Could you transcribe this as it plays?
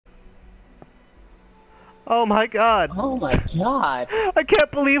Oh my god. Oh my god. I can't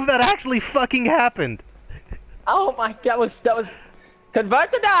believe that actually fucking happened. Oh my, that was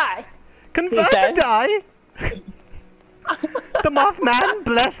convert to die. Convert to die? The Mothman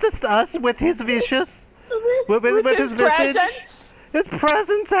blessed us with his vicious, with his visage. presence. His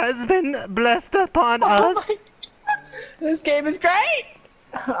presence has been blessed upon Oh us. my god. This game is great.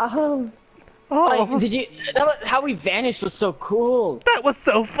 Oh. Oh, Like, did you? That was, how we vanished was so cool. that was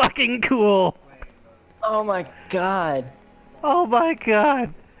so fucking cool. Oh my god. Oh my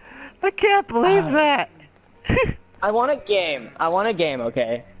god. I can't believe that. I want a game.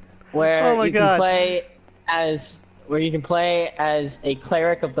 Okay, where Oh my you God. can play as a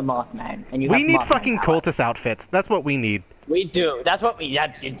cleric of the Mothman, and you We have need Mothman fucking powers. cultist outfits. That's what we need. We do. That's what we.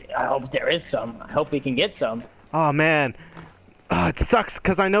 I hope there is some. I hope we can get some. Oh man. It sucks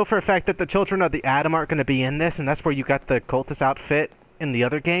because I know for a fact that the Children of the Atom aren't going to be in this, and that's where you got the cultist outfit in the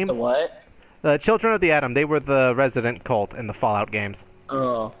other games. The what? The Children of the Atom, they were the resident cult in the Fallout games.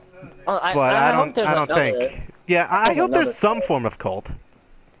 Oh. But I hope there's don't another. think. Yeah, I hope another there's some cult. form of cult.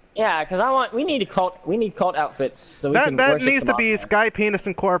 Yeah, because we need a cult. We need cult outfits so we That can that worship needs the to be Mothman. Sky Penis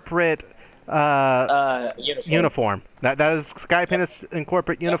Incorporate uniform. That is Sky Penis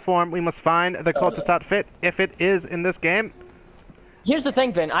Incorporate uniform. We must find the cultist outfit if it is in this game. Here's the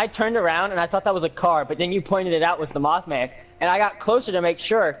thing, Vin. I turned around and I thought that was a car, but then you pointed it out was the Mothman, and I got closer to make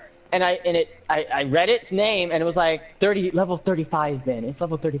sure, and I read its name, and it was like level 35, Vin. It's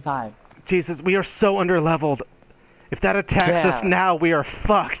level 35. Jesus, we are so underleveled. If that attacks us Yeah. now, we are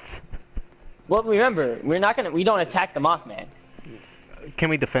fucked. Well, remember, we don't attack the Mothman. Can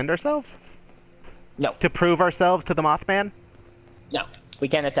we defend ourselves? No, To prove ourselves to the Mothman? no, we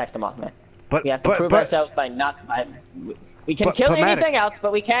can't attack the Mothman. But We have to prove ourselves by not by. We can But- kill but anything Maddox- else,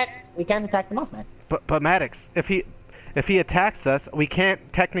 but we can't attack the Mothman. But Maddox, if he attacks us, we can't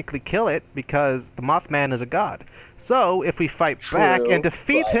technically kill it because the Mothman is a god. So if we fight back True, and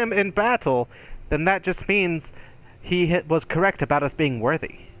defeat but- him in battle, then that just means he was correct about us being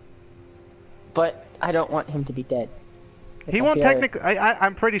worthy. But I don't want him to be dead. If He I won't feel- technically.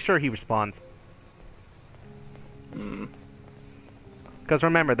 I'm pretty sure he respawns. Hmm. Because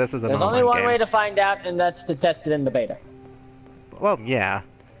remember, this is an There's online only one game. way to find out, and that's to test it in the beta. Well, yeah.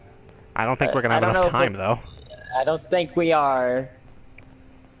 I don't think we're gonna I have don't enough know if time though. I don't think we are.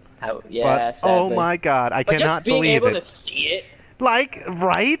 Oh, yeah, But oh sadly. my god, I But cannot just being believe able it. to see it. Like,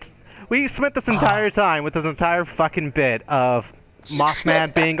 right? We spent this entire time with this entire fucking bit of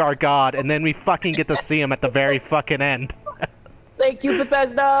Mothman being our god, and then we fucking get to see him at the very fucking end. Thank you,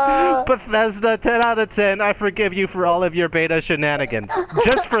 Bethesda. Bethesda, 10 out of 10. I forgive you for all of your beta shenanigans.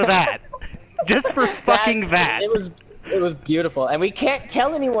 Just for that. Just for fucking that. It was beautiful, and we can't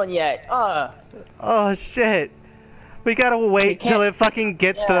tell anyone yet. Oh shit. We gotta wait can't- till it fucking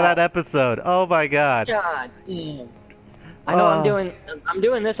gets to Yeah. that episode. Oh my god. God damn. I know I'm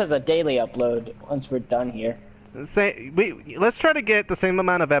doing this as a daily upload once we're done here. Let's try to get the same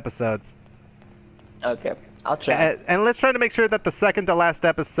amount of episodes. Okay, I'll try. And let's try to make sure that the second to last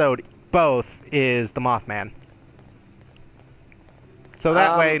episode both is the Mothman. So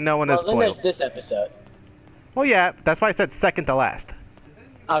that way no one is Well, then there's spoiled. this episode. Well, yeah, that's why I said second to last.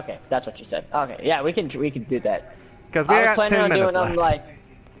 Okay, that's what you said. Okay, yeah, we can do that. Because we I was got planning 10 on minutes doing them left.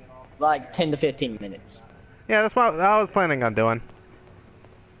 like 10 to 15 minutes. Yeah, that's what I was planning on doing.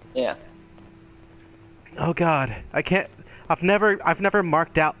 Yeah. Oh god, I can't. I've never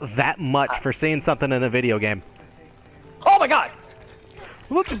marked out that much for seeing something in a video game. Oh my God!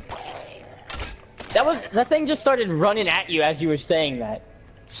 Look, That thing just started running at you as you were saying that.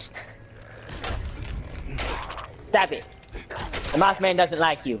 Stop it. The Mothman doesn't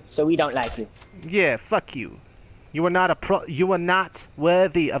like you, so we don't like you. yeah, fuck you. You are not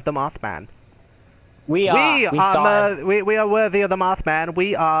worthy of the Mothman. We are. We are worthy of the Mothman.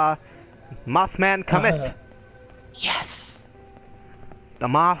 We are Mothman cometh. Yes. The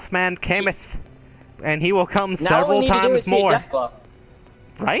Mothman cometh, and he will come Now several what we need to do times is see more. Deathclaw.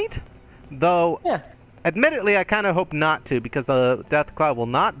 Right? Though, Yeah. admittedly, I kind of hope not to, because the Deathclaw will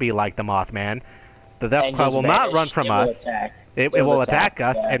not be like the Mothman. The And Deathclaw just will not vanish. run from It will us. attack. It will attack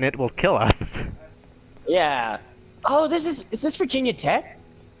us, yeah. and it will kill us. Yeah. Oh, is this Virginia Tech?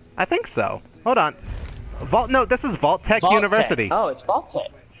 I think so. Hold on. No, this is Vault Tech Vault University. Tech. Oh, it's Vault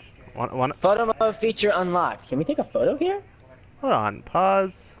Tech. One, Photo mode feature unlocked. Can we take a photo here? hold on.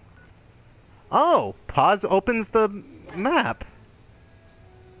 Pause. Oh, pause opens the map.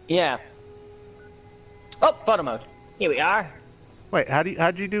 Yeah. Oh, photo mode. Here we are. Wait,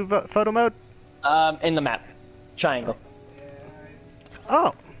 how'd you do photo mode? In the map. Triangle.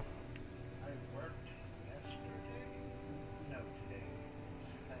 Oh.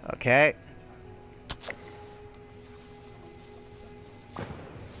 Okay.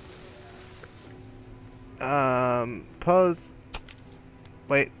 Pose.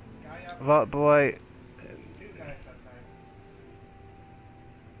 Wait. Vault boy.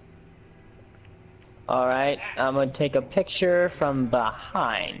 Alright, I'm gonna take a picture from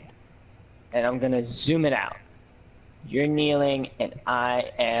behind. And I'm gonna zoom it out. You're kneeling and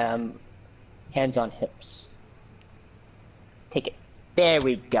I am hands on hips. Take it. There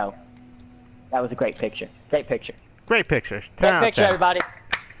we go. That was a great picture. Great picture. Great picture. Great picture, everybody.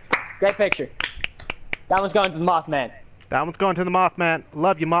 Great picture. That one's going to the Mothman. That one's going to the Mothman.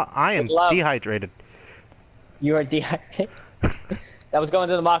 Love you, I am dehydrated. You are dehydrated. That was going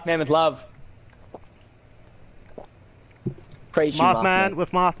to the Mothman with love. Praise you, Mothman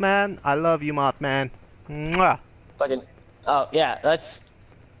with Mothman. I love you, Mothman. Mwah. Fucking. Oh yeah, that's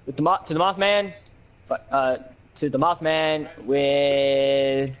with the to the Mothman. To the Mothman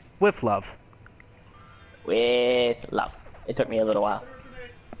with love. With love. It took me a little while.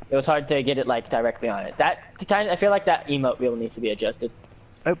 It was hard to get it like directly on it. I feel like that emote wheel needs to be adjusted.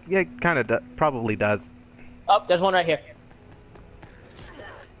 Yeah, it kind of probably does. Oh, there's one right here.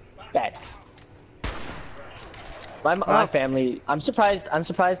 Bad. My family. I'm surprised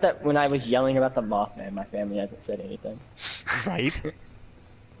that when I was yelling about the Mothman, my family hasn't said anything. Right.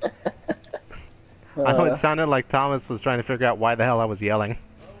 I know it sounded like Thomas was trying to figure out why the hell I was yelling.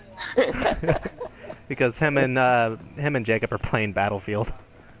 Because him and Jacob are playing Battlefield.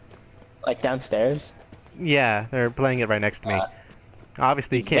 Like downstairs? Yeah, they're playing it right next to me.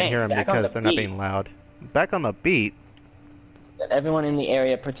 Obviously, you can't hear them because they're not being loud. Back on the beat. That everyone in the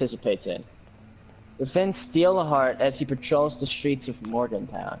area participates in. Defend Steelheart as he patrols the streets of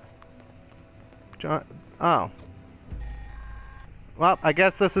Morgantown. Oh. Well, I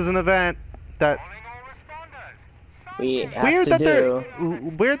guess this is an event that. Weird that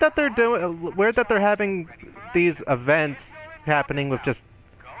they're having these events happening with just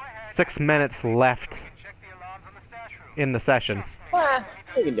 6 minutes left in the session.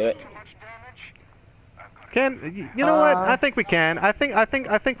 We can do it. You know what? I think we can. I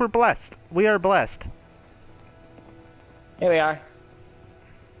think we're blessed. We are blessed. Here we are.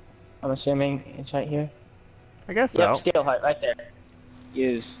 I'm assuming it's right here. I guess so. Yep, Steelheart right there.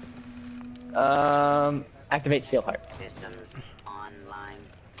 Use. Activate Steelheart. Systems online.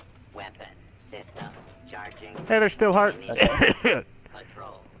 Weapon system charging. Hey, there's Steelheart. Okay.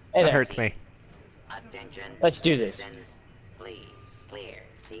 Patrol. Hey, that hurts me. Attention. Let's do this. Please clear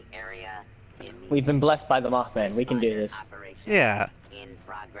the area. We've been blessed by the Mothman. We can do this. Yeah. In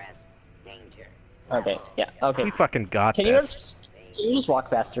progress. Danger. Okay. Yeah. Okay. We fucking got Can this. you just walk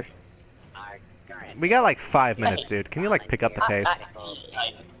faster? We got like 5 minutes, dude. Can you like pick up the pace?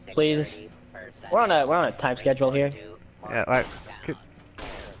 Please. We're on a time schedule here. Yeah. Like. What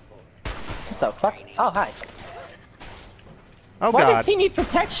the fuck? Oh hi. Oh Why god. does he need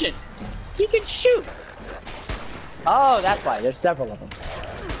protection? He can shoot. Oh, that's why. There's several of them.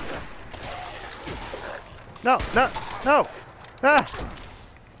 No. No. No.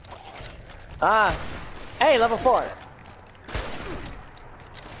 Ah. Hey, level 4.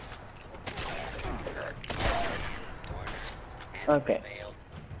 Okay.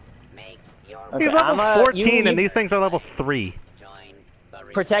 He's level 14 and these things are level 3.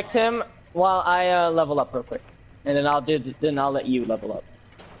 Protect him while I level up real quick, and then I'll let you level up.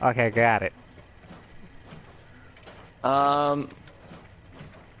 Okay, got it. I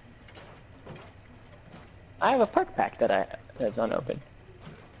have a perk pack that's unopened.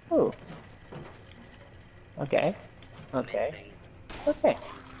 Oh. Okay. Okay. Okay.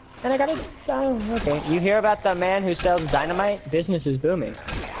 And I got it. Okay. You hear about the man who sells dynamite? Business is booming.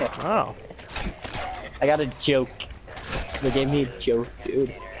 Oh. I got a joke. They gave me a joke,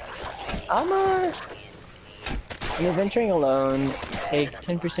 dude. I'm adventuring alone. Take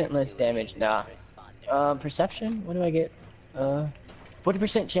 10% less damage. Nah. Perception? What do I get?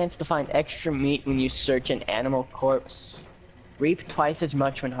 40% chance to find extra meat when you search an animal corpse. Reap twice as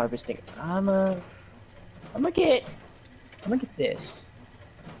much when harvesting. I'm gonna get this.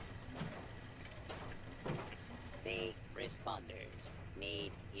 The responders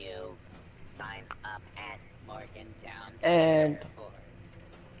need you. Sign up at Morgantown. And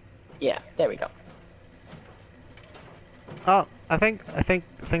yeah, there we go. Oh, I think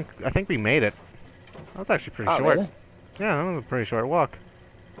we made it. That was actually pretty short. Really? Yeah, that was a pretty short walk.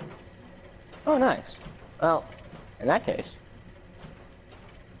 Oh, nice. Well, in that case,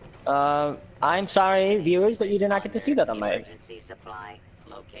 I'm sorry, viewers, that you did not get to see that on my. Emergency supply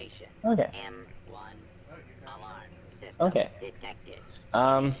location. Okay. M1 alarm system Okay. detected.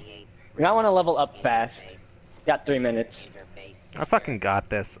 We might want to level up fast. Got 3 minutes. I fucking got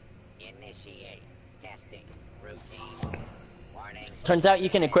this. Initiate testing routine. Warning. Turns out you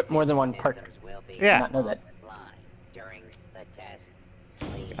can equip more than one perk. Systems will Yeah. Not know that. Fly during the test.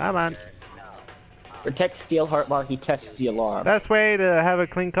 Please Come on. ensure no harm. Protect Steelheart while he tests the alarm. Best way to have a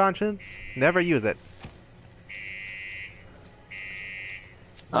clean conscience, never use it.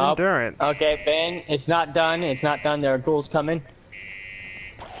 Oh, Endurance. Okay, Ben, it's not done. It's not done. There are ghouls coming.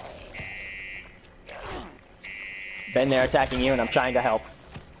 Ben, they're attacking you, and I'm trying to help.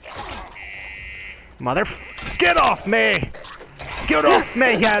 Get off me! Get off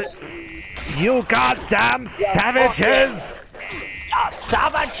me, you goddamn savages!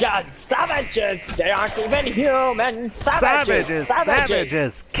 Savages! Savages! They aren't even human! Savages!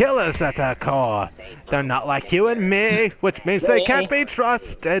 Savages! Killers at their core! They're not like you and me, which means they can't be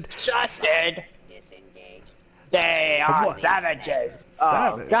trusted. Trusted! Disengage. They are What? savages!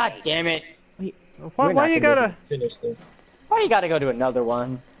 Savage. Oh, god damn it! Why you gotta? finish this? Why you gotta go to another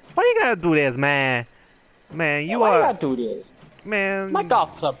one? Why you gotta do this, man? Man, you Why you are. gotta do this? Man. My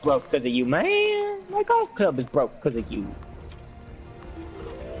golf club broke because of you, man. My golf club is broke because of you.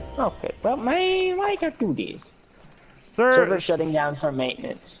 Okay, well, man, why you gotta do this? Sir. Server shutting down for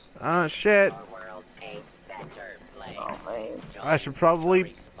maintenance. Shit. Our world a better place. Oh, man. I should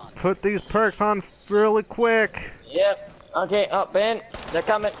probably put these perks on really quick. Yep. Okay, up, Ben. They're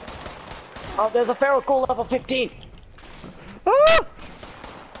coming. Oh, there's a feral ghoul level 15. Ah!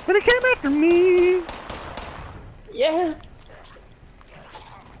 But it came after me. Yeah.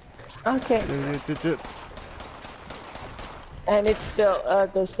 Okay. And it's still,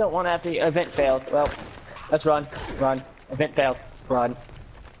 there's still one after you. Event failed. Well, let's run. Run. Event failed. Run.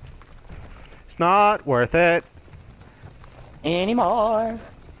 It's not worth it. Anymore.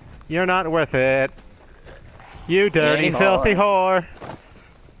 You're not worth it. You dirty, Anymore. filthy whore.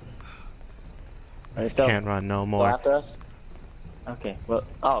 Are they still, Can't run no still more. after us? Okay, well,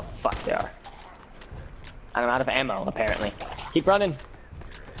 oh, fuck, they are. I'm out of ammo, apparently. Keep running.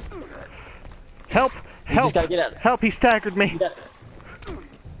 Help! You Help! just gotta get out. Help! He staggered me.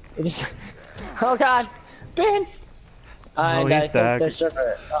 It just, oh god, Ben! Oh, And I he's think the staggered.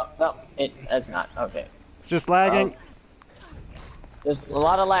 server, oh, no, it's not, okay. It's just lagging. There's a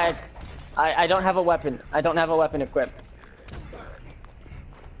lot of lag. I don't have a weapon. I don't have a weapon equipped.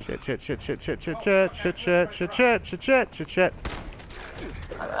 Shit! Shit! Shit! Shit! Shit! Shit! Shit! Shit! Shit! Shit! Shit! Shit! Shit! Shit! Shit!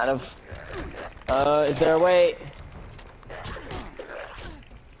 I'm out of, is there a way?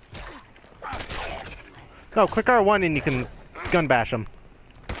 No, click R1 and you can gun bash him.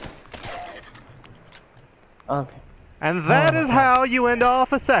 Okay. And that is okay. how you end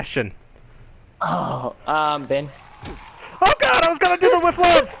off a session. Oh, Ben. Oh god, I was gonna do the with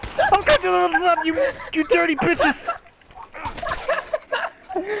love! I was gonna do the with love, you dirty bitches!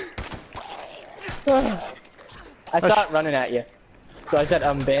 I saw it running at you. So I said,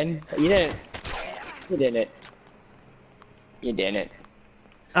 Ben. You didn't. You didn't. You didn't.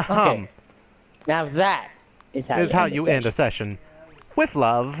 Okay. Now that is how, Is how you end a session. With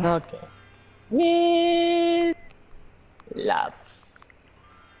love. Okay. With love.